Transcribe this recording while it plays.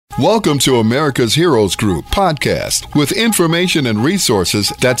Welcome to America's Heroes Group podcast with information and resources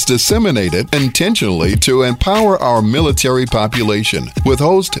that's disseminated intentionally to empower our military population. With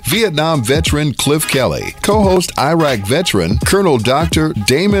host Vietnam veteran Cliff Kelley, co-host Iraq veteran Colonel Dr.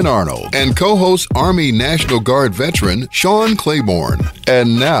 Damon Arnold, and co-host Army National Guard veteran Sean Claiborne.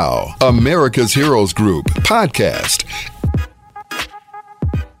 And now, America's Heroes Group podcast.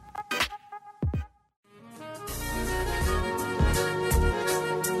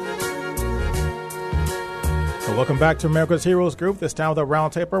 Welcome back to America's Heroes Group, this time with a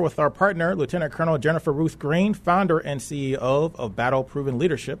roundtable with our partner, Lieutenant Colonel Jennifer-Ruth Green, founder and CEO of Battle Proven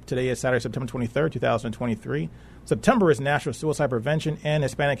Leadership. Today is Saturday, September 23rd, 2023. September is National Suicide Prevention and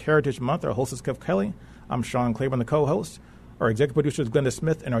Hispanic Heritage Month. Our host is Cliff Kelley. I'm Sean Claiborne, the co-host. Our executive producer is Glenda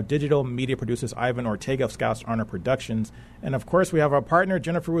Smith, and our digital media producer is Ivan Ortega of Scouts Honor Productions. And, of course, we have our partner,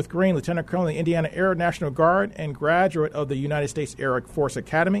 Jennifer-Ruth Green, Lieutenant Colonel of the Indiana Air National Guard and graduate of the United States Air Force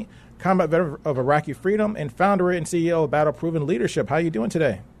Academy, combat veteran of Iraqi Freedom, and founder and CEO of Battle Proven Leadership. How are you doing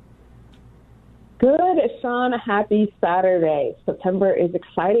today? Good, Sean. Happy Saturday. September is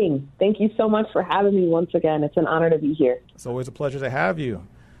exciting. Thank you so much for having me once again. It's an honor to be here. It's always a pleasure to have you.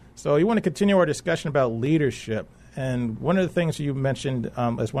 So you want to continue our discussion about leadership. And one of the things you mentioned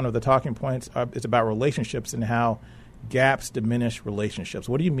as one of the talking points is about relationships and how gaps diminish relationships.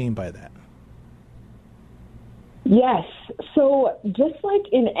 What do you mean by that? Yes. So just like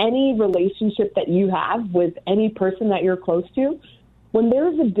in any relationship that you have with any person that you're close to, when there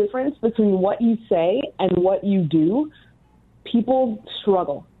is a difference between what you say and what you do, people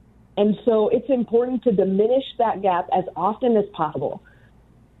struggle. And so it's important to diminish that gap as often as possible.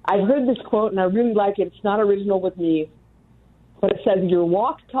 I've heard this quote, and I really like it. It's not original with me, but it says, your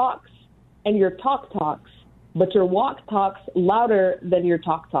walk talks and your talk talks, but your walk talks louder than your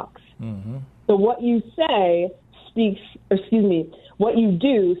talk talks. Mm-hmm. So what you say what you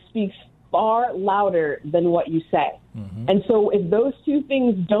do speaks far louder than what you say. Mm-hmm. And so if those two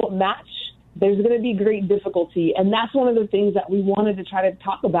things don't match, there's going to be great difficulty. And that's one of the things that we wanted to try to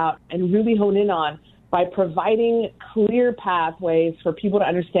talk about and really hone in on, by providing clear pathways for people to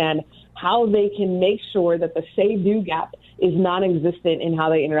understand how they can make sure that the say-do gap is non-existent in how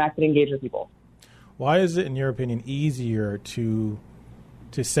they interact and engage with people. Why is it, in your opinion, easier to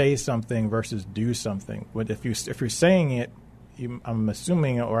say something versus do something? But if you're saying it, I'm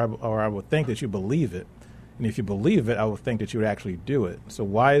assuming, or I would think that you believe it. And if you believe it, I would think that you would actually do it. So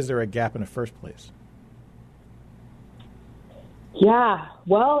why is there a gap in the first place? Yeah,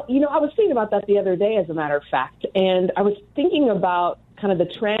 well, I was thinking about that the other day, as a matter of fact, and I was thinking about kind of the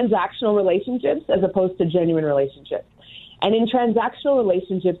transactional relationships as opposed to genuine relationships. And in transactional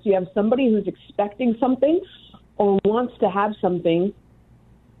relationships, you have somebody who's expecting something or wants to have something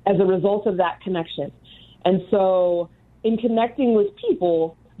as a result of that connection. And so in connecting with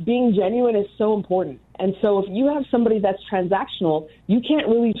people, being genuine is so important. And so if you have somebody that's transactional, you can't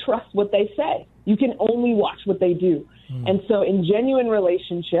really trust what they say. You can only watch what they do. And so in genuine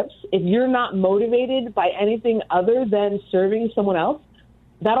relationships, if you're not motivated by anything other than serving someone else,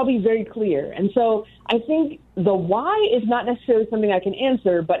 that'll be very clear. And so I think the why is not necessarily something I can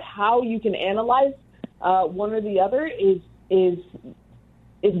answer, but how you can analyze one or the other is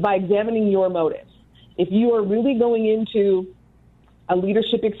by examining your motives. If you are really going into a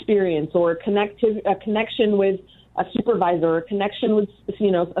leadership experience or a connection with a supervisor or a connection with,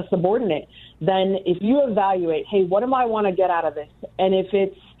 a subordinate, then if you evaluate, hey, what do I want to get out of this? And if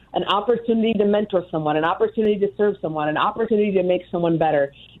it's an opportunity to mentor someone, an opportunity to serve someone, an opportunity to make someone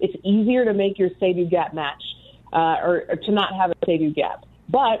better, it's easier to make your say-do gap match or to not have a say-do gap.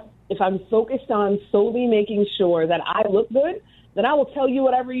 But if I'm focused on solely making sure that I look good, then I will tell you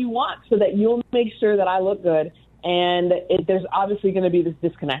whatever you want so that you'll make sure that I look good. And there's obviously going to be this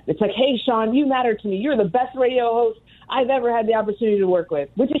disconnect. It's like, hey, Sean, you matter to me. You're the best radio host I've ever had the opportunity to work with,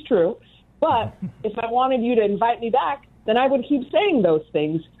 which is true. But if I wanted you to invite me back, then I would keep saying those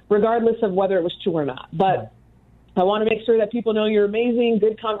things, regardless of whether it was true or not. But I want to make sure that people know you're amazing,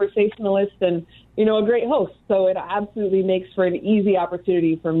 good conversationalist, and, a great host. So it absolutely makes for an easy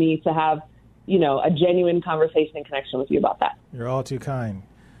opportunity for me to have, a genuine conversation and connection with you about that. You're all too kind.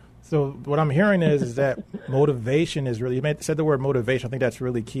 So what I'm hearing is that motivation is really, you said the word motivation. I think that's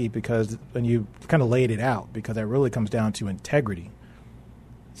really key because when you kind of laid it out, because that really comes down to integrity.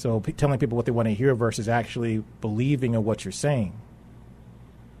 So telling people what they want to hear versus actually believing in what you're saying.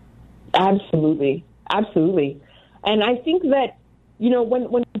 Absolutely. Absolutely. And I think that,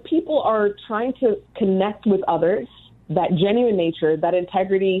 when people are trying to connect with others, that genuine nature, that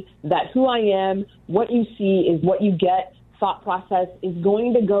integrity, that who I am, what you see is what you get, thought process is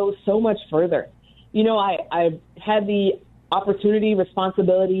going to go so much further. I had the opportunity,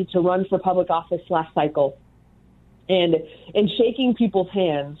 responsibility to run for public office last cycle. And in shaking people's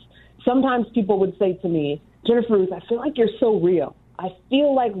hands, sometimes people would say to me, Jennifer-Ruth, I feel like you're so real. I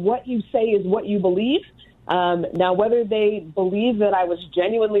feel like what you say is what you believe. Now, whether they believe that I was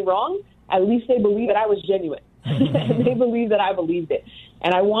genuinely wrong, at least they believe that I was genuine. And they believe that I believed it.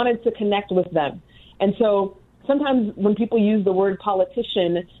 And I wanted to connect with them. And so sometimes when people use the word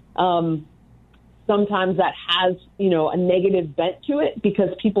politician, sometimes that has, a negative bent to it because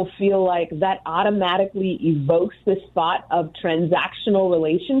people feel like that automatically evokes this thought of transactional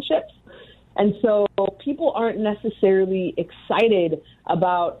relationships. And so people aren't necessarily excited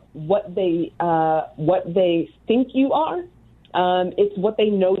about what they think you are. It's what they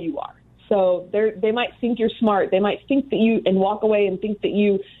know you are. So they might think you're smart. They might think that and walk away and think that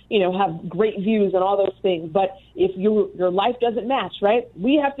you have great views and all those things. But if your life doesn't match, right?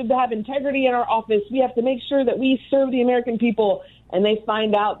 We have to have integrity in our office. We have to make sure that we serve the American people. And they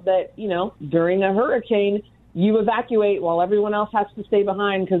find out that, during a hurricane, you evacuate while everyone else has to stay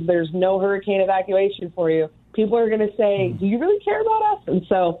behind because there's no hurricane evacuation for you. People are going to say, do you really care about us? And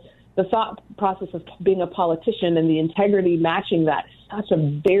so the thought process of being a politician and the integrity matching that is such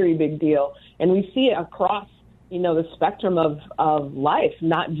a very big deal. And we see it across, the spectrum of life,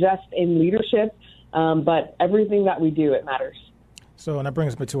 not just in leadership, but everything that we do, it matters. So, and that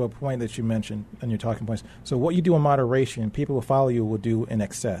brings me to a point that you mentioned in your talking points. So what you do in moderation, people who follow you will do in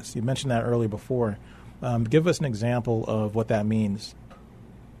excess. You mentioned that earlier before. Give us an example of what that means.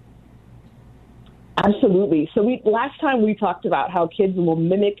 Absolutely. So last time we talked about how kids will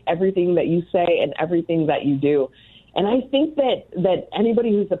mimic everything that you say and everything that you do. And I think that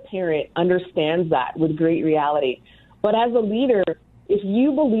anybody who's a parent understands that with great reality. But as a leader, if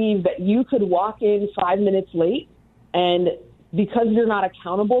you believe that you could walk in 5 minutes late and because you're not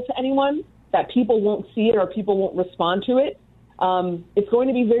accountable to anyone, that people won't see it or people won't respond to it, it's going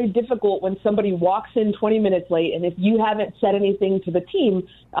to be very difficult when somebody walks in 20 minutes late. And if you haven't said anything to the team,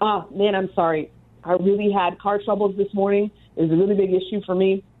 man, I'm sorry. I really had car troubles this morning. It was a really big issue for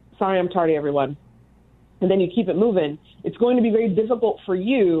me. Sorry, I'm tardy, everyone. And then you keep it moving. It's going to be very difficult for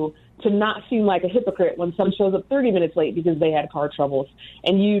you to not seem like a hypocrite when someone shows up 30 minutes late because they had car troubles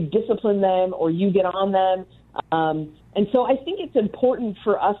and you discipline them or you get on them. And so I think it's important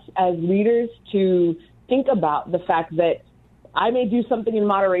for us as leaders to think about the fact that I may do something in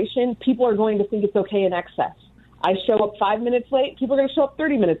moderation. People are going to think it's okay in excess. I show up 5 minutes late. People are going to show up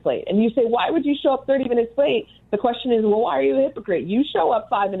 30 minutes late. And you say, why would you show up 30 minutes late? The question is, well, why are you a hypocrite? You show up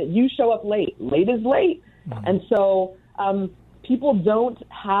 5 minutes. You show up late. Late is late. Mm-hmm. And so people don't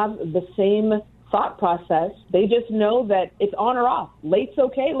have the same thought process. They just know that it's on or off. Late's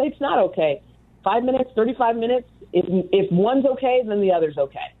okay. Late's not okay. 5 minutes, 35 minutes. If one's okay, then the other's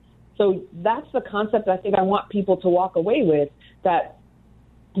okay. So that's the concept I think I want people to walk away with, that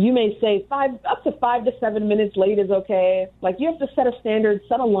you may say up to 5 to 7 minutes late is okay. Like, you have to set a standard,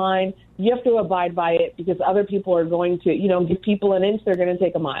 set a line. You have to abide by it because other people are going to, give people an inch, they're going to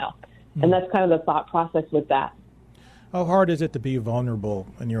take a mile. Mm-hmm. And that's kind of the thought process with that. How hard is it to be vulnerable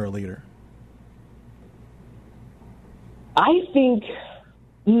when you're a leader? I think,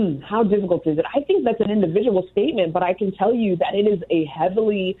 how difficult is it? I think that's an individual statement, but I can tell you that it is a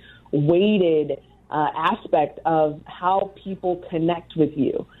heavily weighted aspect of how people connect with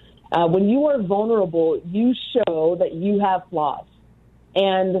you. When you are vulnerable, you show that you have flaws.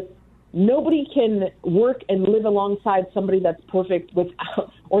 And nobody can work and live alongside somebody that's perfect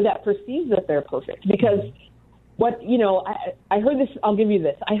without, or that perceives that they're perfect. Because I heard this, I'll give you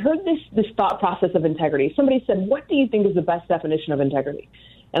this. I heard this thought process of integrity. Somebody said, what do you think is the best definition of integrity?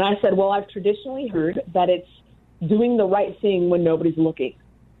 And I said, well, I've traditionally heard that it's doing the right thing when nobody's looking.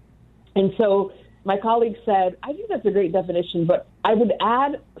 And so my colleague said, I think that's a great definition, but I would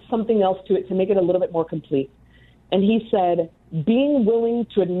add something else to it to make it a little bit more complete. And he said, being willing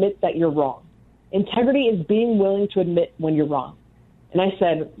to admit that you're wrong. Integrity is being willing to admit when you're wrong. And I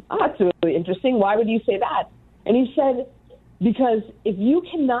said, that's really interesting. Why would you say that? And he said, because if you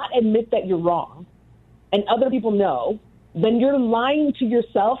cannot admit that you're wrong and other people know, then you're lying to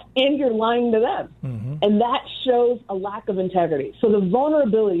yourself and you're lying to them. Mm-hmm. And that shows a lack of integrity. So the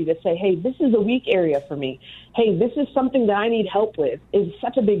vulnerability to say, hey, this is a weak area for me. Hey, this is something that I need help with is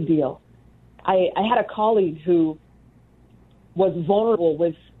such a big deal. I had a colleague who was vulnerable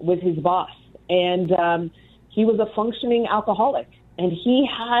with his boss, and he was a functioning alcoholic. And he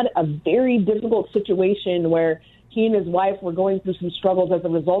had a very difficult situation where he and his wife were going through some struggles as a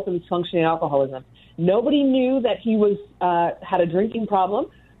result of his functioning alcoholism. Nobody knew that he had a drinking problem,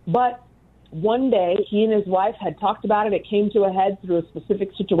 but one day he and his wife had talked about it. It came to a head through a specific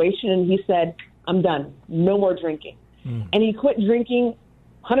situation, and he said, I'm done. No more drinking. And he quit drinking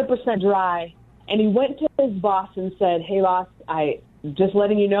 100% dry. And he went to his boss and said, hey, boss, I just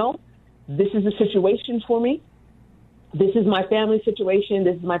letting you know, this is a situation for me. This is my family situation.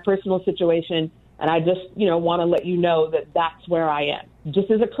 This is my personal situation. And I just, want to let you know that that's where I am. Just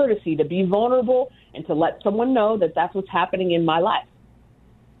as a courtesy to be vulnerable and to let someone know that that's what's happening in my life.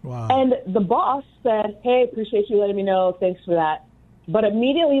 Wow. And the boss said, hey, appreciate you letting me know. Thanks for that. But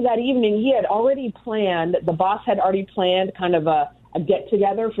immediately that evening, the boss had already planned kind of a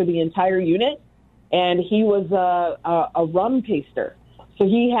get-together for the entire unit. And he was a rum taster. So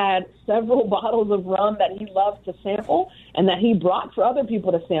he had several bottles of rum that he loved to sample and that he brought for other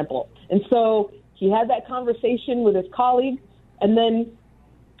people to sample. And so he had that conversation with his colleague, and then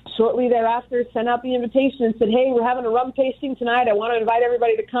shortly thereafter sent out the invitation and said, hey, we're having a rum tasting tonight. I want to invite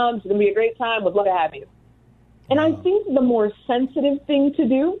everybody to come. It's going to be a great time. Would love to have you. And I think the more sensitive thing to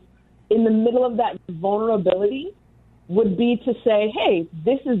do in the middle of that vulnerability would be to say, hey,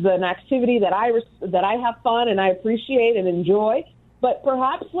 this is an activity that I have fun and I appreciate and enjoy, but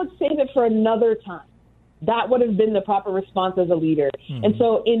perhaps let's save it for another time. That would have been the proper response as a leader. Mm-hmm. And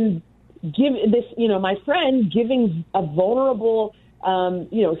so my friend giving a vulnerable,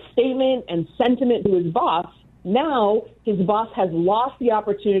 statement and sentiment to his boss, now his boss has lost the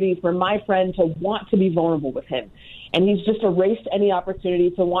opportunity for my friend to want to be vulnerable with him. And he's just erased any opportunity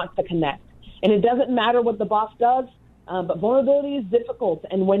to want to connect. And it doesn't matter what the boss does, but vulnerability is difficult.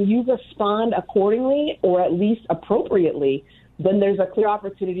 And when you respond accordingly, or at least appropriately, then there's a clear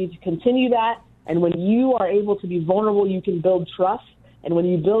opportunity to continue that. And when you are able to be vulnerable, you can build trust. And when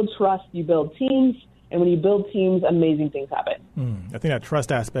you build trust, you build teams. And when you build teams, amazing things happen. I think that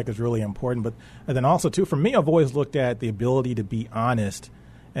trust aspect is really important. But and then also, too, for me, I've always looked at the ability to be honest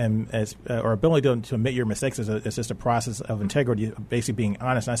and or ability to admit your mistakes as just a process of integrity, basically being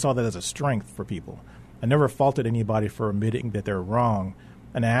honest. And I saw that as a strength for people. I never faulted anybody for admitting that they're wrong.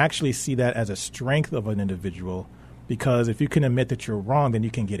 And I actually see that as a strength of an individual, because if you can admit that you're wrong, then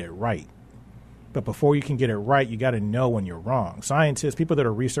you can get it right. But before you can get it right, you got to know when you're wrong. Scientists, people that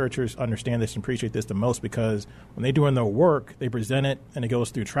are researchers understand this and appreciate this the most, because when they're doing their work, they present it and it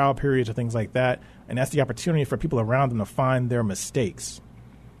goes through trial periods and things like that. And that's the opportunity for people around them to find their mistakes.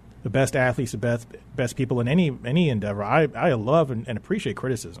 The best athletes, the best people in any endeavor. I love and appreciate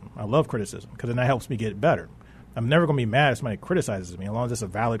criticism. I love criticism because then that helps me get better. I'm never going to be mad if somebody criticizes me, as long as it's a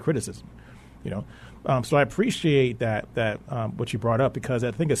valid criticism. So I appreciate that what you brought up, because I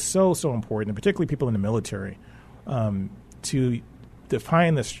think it's so important, and particularly people in the military, to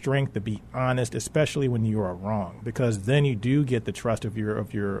define the strength to be honest, especially when you are wrong, because then you do get the trust of your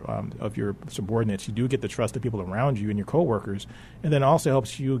subordinates. You do get the trust of people around you and your coworkers, and then also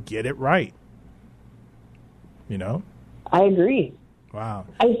helps you get it right. I agree. Wow.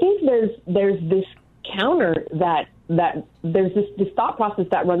 I think there's this counter that there's this thought process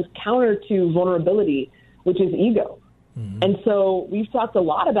that runs counter to vulnerability, which is ego. Mm-hmm. And so we've talked a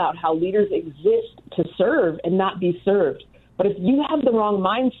lot about how leaders exist to serve and not be served. But if you have the wrong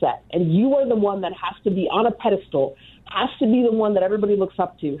mindset and you are the one that has to be on a pedestal, has to be the one that everybody looks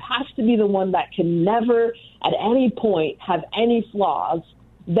up to, has to be the one that can never at any point have any flaws,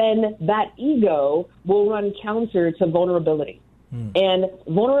 then that ego will run counter to vulnerability. And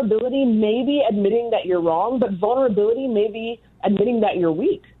vulnerability may be admitting that you're wrong, but vulnerability may be admitting that you're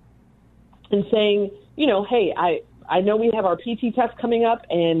weak and saying, hey, I know we have our PT test coming up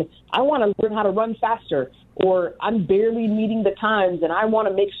and I want to learn how to run faster, or I'm barely meeting the times and I want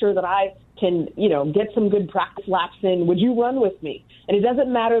to make sure that I can, get some good practice laps in. Would you run with me? And it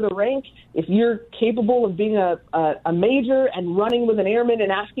doesn't matter the rank. If you're capable of being a major and running with an airman and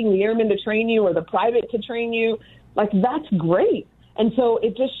asking the airman to train you or the private to train you, that's great. And so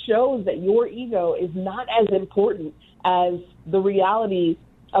it just shows that your ego is not as important as the reality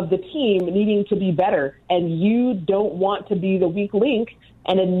of the team needing to be better. And you don't want to be the weak link,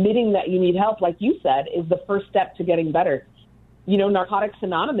 and admitting that you need help, like you said, is the first step to getting better. Narcotics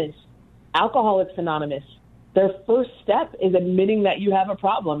Anonymous, Alcoholics Anonymous, their first step is admitting that you have a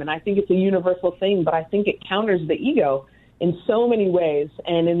problem. And I think it's a universal thing, but I think it counters the ego in so many ways.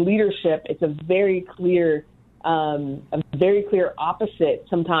 And in leadership, it's a very clear opposite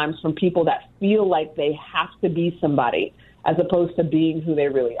sometimes from people that feel like they have to be somebody as opposed to being who they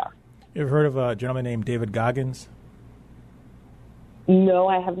really are. You ever heard of a gentleman named David Goggins? No,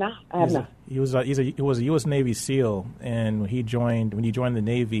 I have not. He was a U.S. Navy SEAL, and when he joined the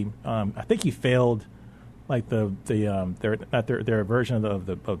Navy, I think he failed like their version of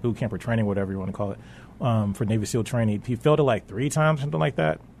the boot camp or training, whatever you want to call it, for Navy SEAL training. He failed it like 3 times, something like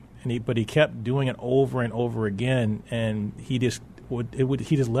that. But he kept doing it over and over again, and he just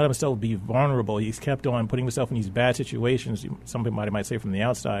he just let himself be vulnerable. He's kept on putting himself in these bad situations, somebody might say from the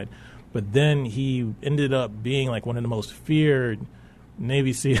outside. But then he ended up being like one of the most feared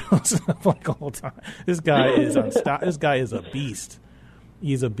Navy SEALs like the whole time. This guy is This guy is a beast.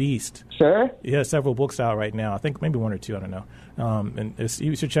 He's a beast. Sure. He has several books out right now. I think maybe one or two. I don't know. And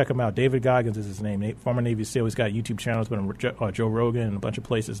you should check him out. David Goggins is his name. Former Navy SEAL. He's got a YouTube channel. He's been on Joe Rogan and a bunch of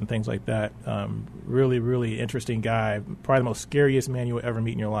places and things like that. Really, really interesting guy. Probably the most scariest man you will ever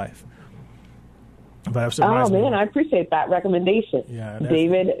meet in your life. But man, I appreciate that recommendation. Yeah,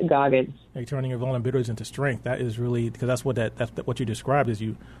 David Goggins. Like turning your vulnerabilities into strength. That is really, because that's what you described is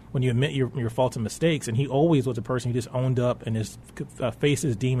when you admit your faults and mistakes. And he always was a person who just owned up and just faced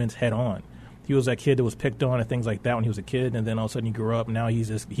his demons head on. He was that kid that was picked on and things like that when he was a kid, and then all of a sudden he grew up. And now he's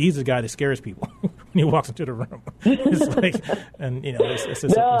the guy that scares people when he walks into the room. It's like, and it's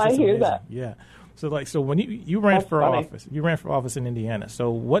just, I hear amazing. That. Yeah. So when you ran for office, in Indiana. So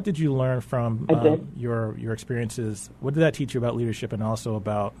what did you learn from your experiences? What did that teach you about leadership, and also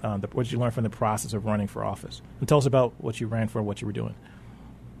about what did you learn from the process of running for office? And tell us about what you ran for and what you were doing.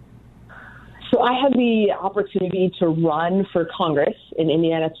 So I had the opportunity to run for Congress in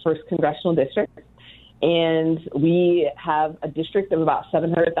Indiana's 1st congressional district, and we have a district of about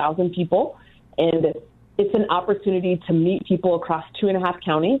 700,000 people, and it's an opportunity to meet people across 2.5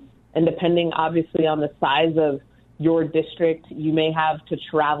 counties. And depending, obviously, on the size of your district, you may have to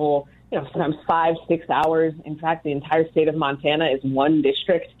travel, sometimes 5-6 hours. In fact, the entire state of Montana is one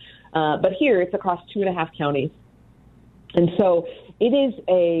district. But here, it's across 2.5 counties. And so it is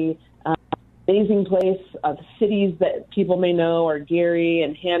a amazing place. Cities that people may know are Gary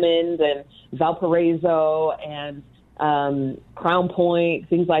and Hammond and Valparaiso and Crown Point,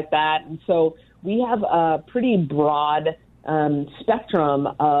 things like that. And so we have a pretty broad spectrum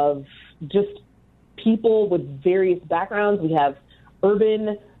of just people with various backgrounds. We have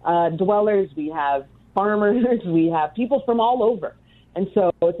urban dwellers, we have farmers, we have people from all over. And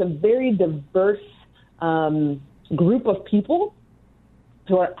so it's a very diverse group of people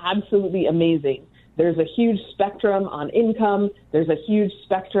who are absolutely amazing. There's a huge spectrum on income. There's a huge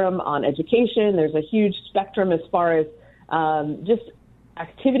spectrum on education. There's a huge spectrum as far as just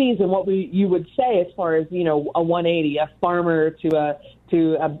activities and what you would say as far as, a 180, a farmer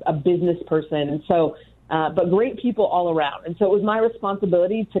to a business person. And so, but great people all around. And so it was my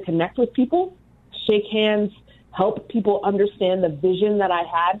responsibility to connect with people, shake hands, help people understand the vision that I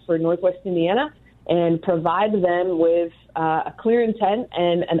had for Northwest Indiana, and provide them with a clear intent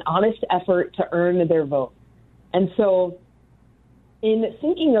and an honest effort to earn their vote. And so in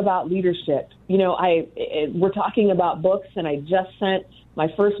thinking about leadership, we're talking about books, and I just sent my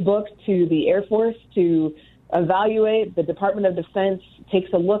first book to the Air Force to evaluate. The Department of Defense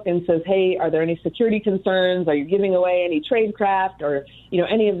takes a look and says, hey, are there any security concerns? Are you giving away any tradecraft or,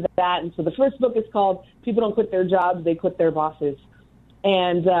 any of that? And so the first book is called People Don't Quit Their Jobs, They Quit Their Bosses.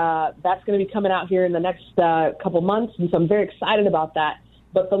 And that's going to be coming out here in the next couple months. And so I'm very excited about that.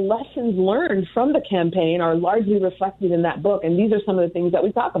 But the lessons learned from the campaign are largely reflected in that book. And these are some of the things that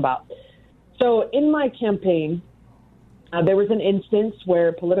we talk about. So in my campaign, there was an instance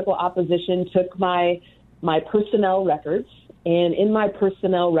where political opposition took my personnel records, and in my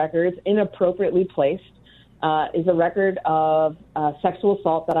personnel records, inappropriately placed, is a record of sexual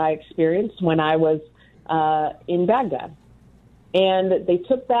assault that I experienced when I was in Baghdad. And they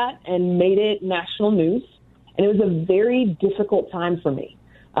took that and made it national news, and it was a very difficult time for me.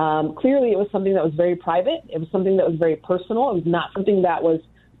 Clearly, it was something that was very private. It was something that was very personal. It was not something that was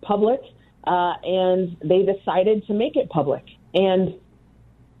public. And they decided to make it public. And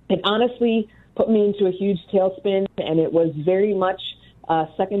it honestly put me into a huge tailspin, and it was very much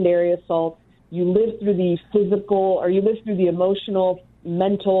secondary assault. You live through the physical, or you live through the emotional,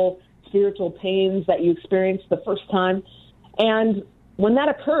 mental, spiritual pains that you experienced the first time. And when that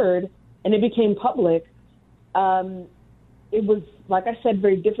occurred and it became public, it was, like I said,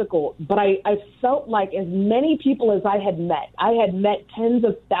 very difficult. But I felt like as many people as I had met tens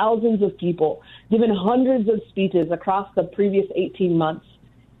of thousands of people, given hundreds of speeches across the previous 18 months,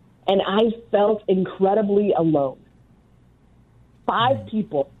 and I felt incredibly alone. 5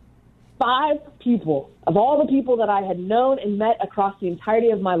 people of all the people that I had known and met across the entirety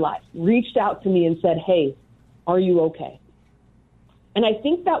of my life reached out to me and said, hey, are you okay? And I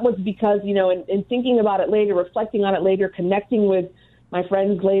think that was because, in thinking about it later, reflecting on it later, connecting with my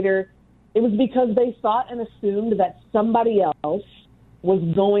friends later, it was because they thought and assumed that somebody else was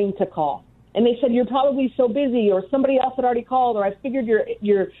going to call. And they said, you're probably so busy, or somebody else had already called, or I figured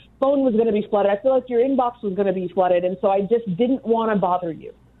your phone was going to be flooded. I feel like your inbox was going to be flooded, and so I just didn't want to bother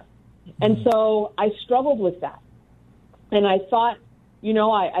you. And so I struggled with that. And I thought,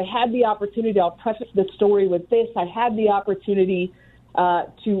 I had the opportunity, I'll preface the story with this, I had the opportunity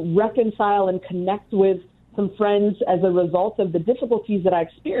to reconcile and connect with some friends as a result of the difficulties that I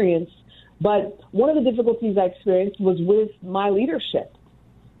experienced. But one of the difficulties I experienced was with my leadership.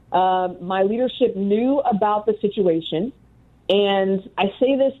 My leadership knew about the situation, and I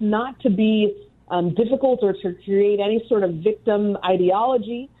say this not to be difficult or to create any sort of victim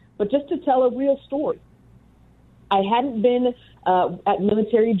ideology, but just to tell a real story. I hadn't been at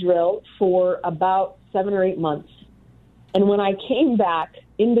military drill for about 7 or 8 months. And when I came back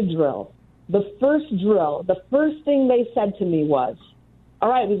into drill, the first thing they said to me was, all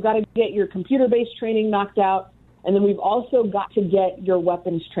right, we've got to get your computer-based training knocked out, and then we've also got to get your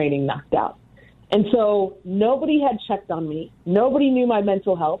weapons training knocked out. And so nobody had checked on me. Nobody knew my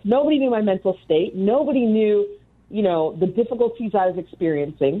mental health. Nobody knew my mental state. Nobody knew, the difficulties I was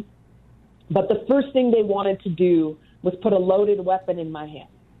experiencing. But the first thing they wanted to do was put a loaded weapon in my hand.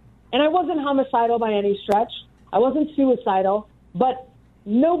 And I wasn't homicidal by any stretch. I wasn't suicidal, but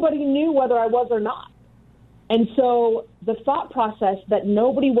nobody knew whether I was or not. And so the thought process that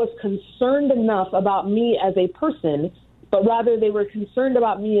nobody was concerned enough about me as a person, but rather they were concerned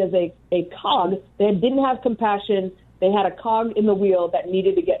about me as a cog. They didn't have compassion. They had a cog in the wheel that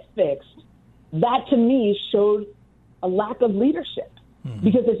needed to get fixed. That, to me, showed a lack of leadership. Mm-hmm.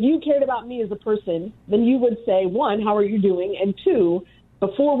 Because if you cared about me as a person, then you would say, 1, how are you doing? And 2,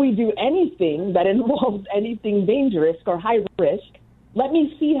 before we do anything that involves anything dangerous or high risk, let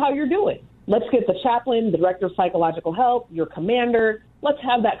me see how you're doing. Let's get the chaplain, the director of psychological health, your commander. Let's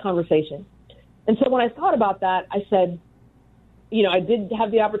have that conversation. And so when I thought about that, I said, I did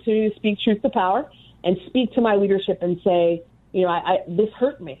have the opportunity to speak truth to power and speak to my leadership and say, this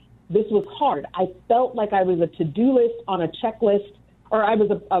hurt me. This was hard. I felt like I was a to-do list on a checklist, or I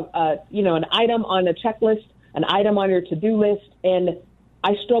was an item on a checklist, an item on your to-do list, and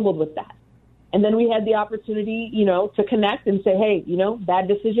I struggled with that. And then we had the opportunity, to connect and say, hey, bad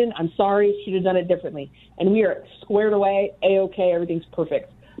decision. I'm sorry. Should have done it differently. And we are squared away. A-okay. Everything's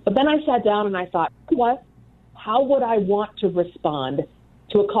perfect. But then I sat down and I thought, what? How would I want to respond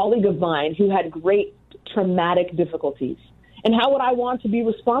to a colleague of mine who had great traumatic difficulties? And how would I want to be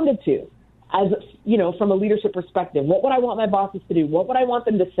responded to as, from a leadership perspective? What would I want my bosses to do? What would I want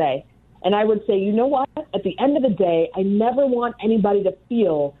them to say? And I would say, you know what? At the end of the day, I never want anybody to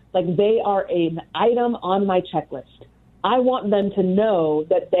feel like they are an item on my checklist. I want them to know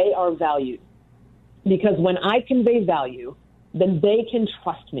that they are valued. Because when I convey value, then they can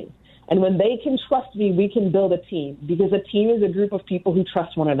trust me. And when they can trust me, we can build a team. Because a team is a group of people who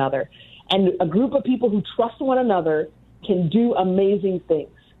trust one another. And a group of people who trust one another can do amazing things.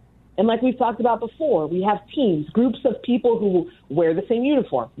 And like we've talked about before, we have teams, groups of people who wear the same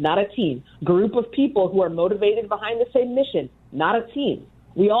uniform, not a team. Group of people who are motivated behind the same mission, not a team.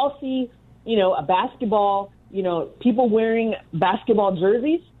 We all see, a basketball, people wearing basketball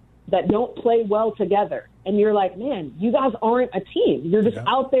jerseys that don't play well together. And you're like, man, you guys aren't a team. You're just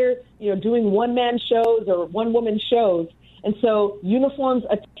out there, doing one-man shows or one-woman shows. And so uniforms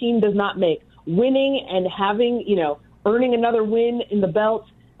a team does not make. Winning and having, earning another win in the belt,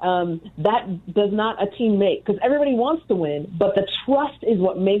 that does not a team make, because everybody wants to win, but the trust is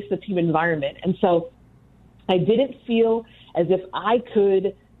what makes the team environment. And so I didn't feel as if I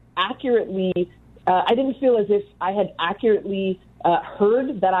could accurately, I didn't feel as if I had accurately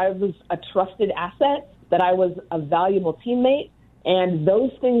heard that I was a trusted asset, that I was a valuable teammate. And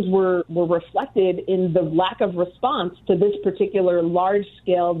those things were reflected in the lack of response to this particular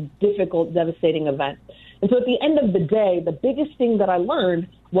large-scale, difficult, devastating event. And so at the end of the day, the biggest thing that I learned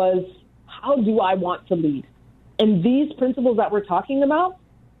was, how do I want to lead? And these principles that we're talking about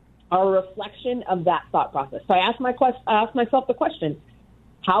are a reflection of that thought process. So I asked myself the question,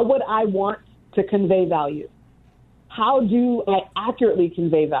 how would I want to convey value? How do I accurately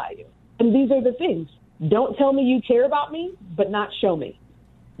convey value? And these are the things. Don't tell me you care about me, but not show me.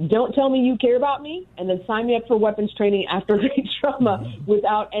 Don't tell me you care about me and then sign me up for weapons training after great trauma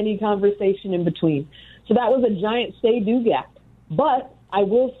without any conversation in between. So that was a giant say-do gap. But I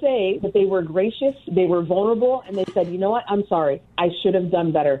will say that they were gracious, they were vulnerable, and they said, you know what, I'm sorry, I should have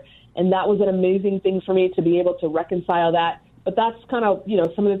done better. And that was an amazing thing for me to be able to reconcile that. But that's kind of,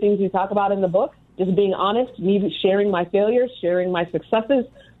 some of the things we talk about in the book, just being honest, me sharing my failures, sharing my successes,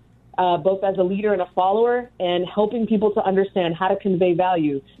 both as a leader and a follower, and helping people to understand how to convey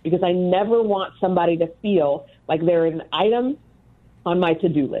value, because I never want somebody to feel like they're an item on my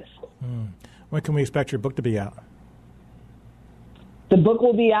to-do list. When can we expect your book to be out? The book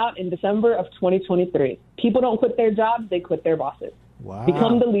will be out in December of 2023. People don't quit their jobs, they quit their bosses. Wow.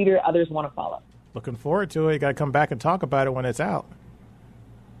 Become the leader others want to follow. Looking forward to it. You got to come back and talk about it when it's out.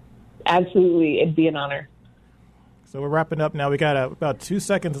 Absolutely. It'd be an honor. So we're wrapping up now. We got about 2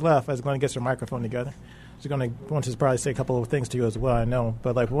 seconds left as Glenda gets her microphone together. She's going to want to probably say a couple of things to you as well, I know.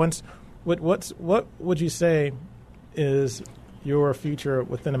 But like, what would you say is your future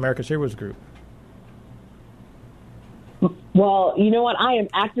within America's Heroes Group? Well, you know what? I am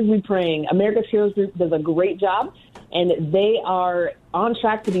actively praying. America's Heroes Group does a great job, and they are on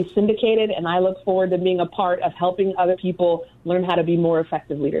track to be syndicated, and I look forward to being a part of helping other people learn how to be more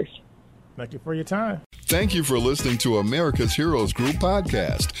effective leaders. Thank you for your time. Thank you for listening to America's Heroes Group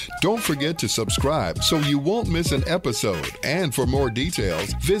podcast. Don't forget to subscribe so you won't miss an episode. And for more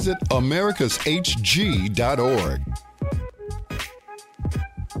details, visit americashg.org.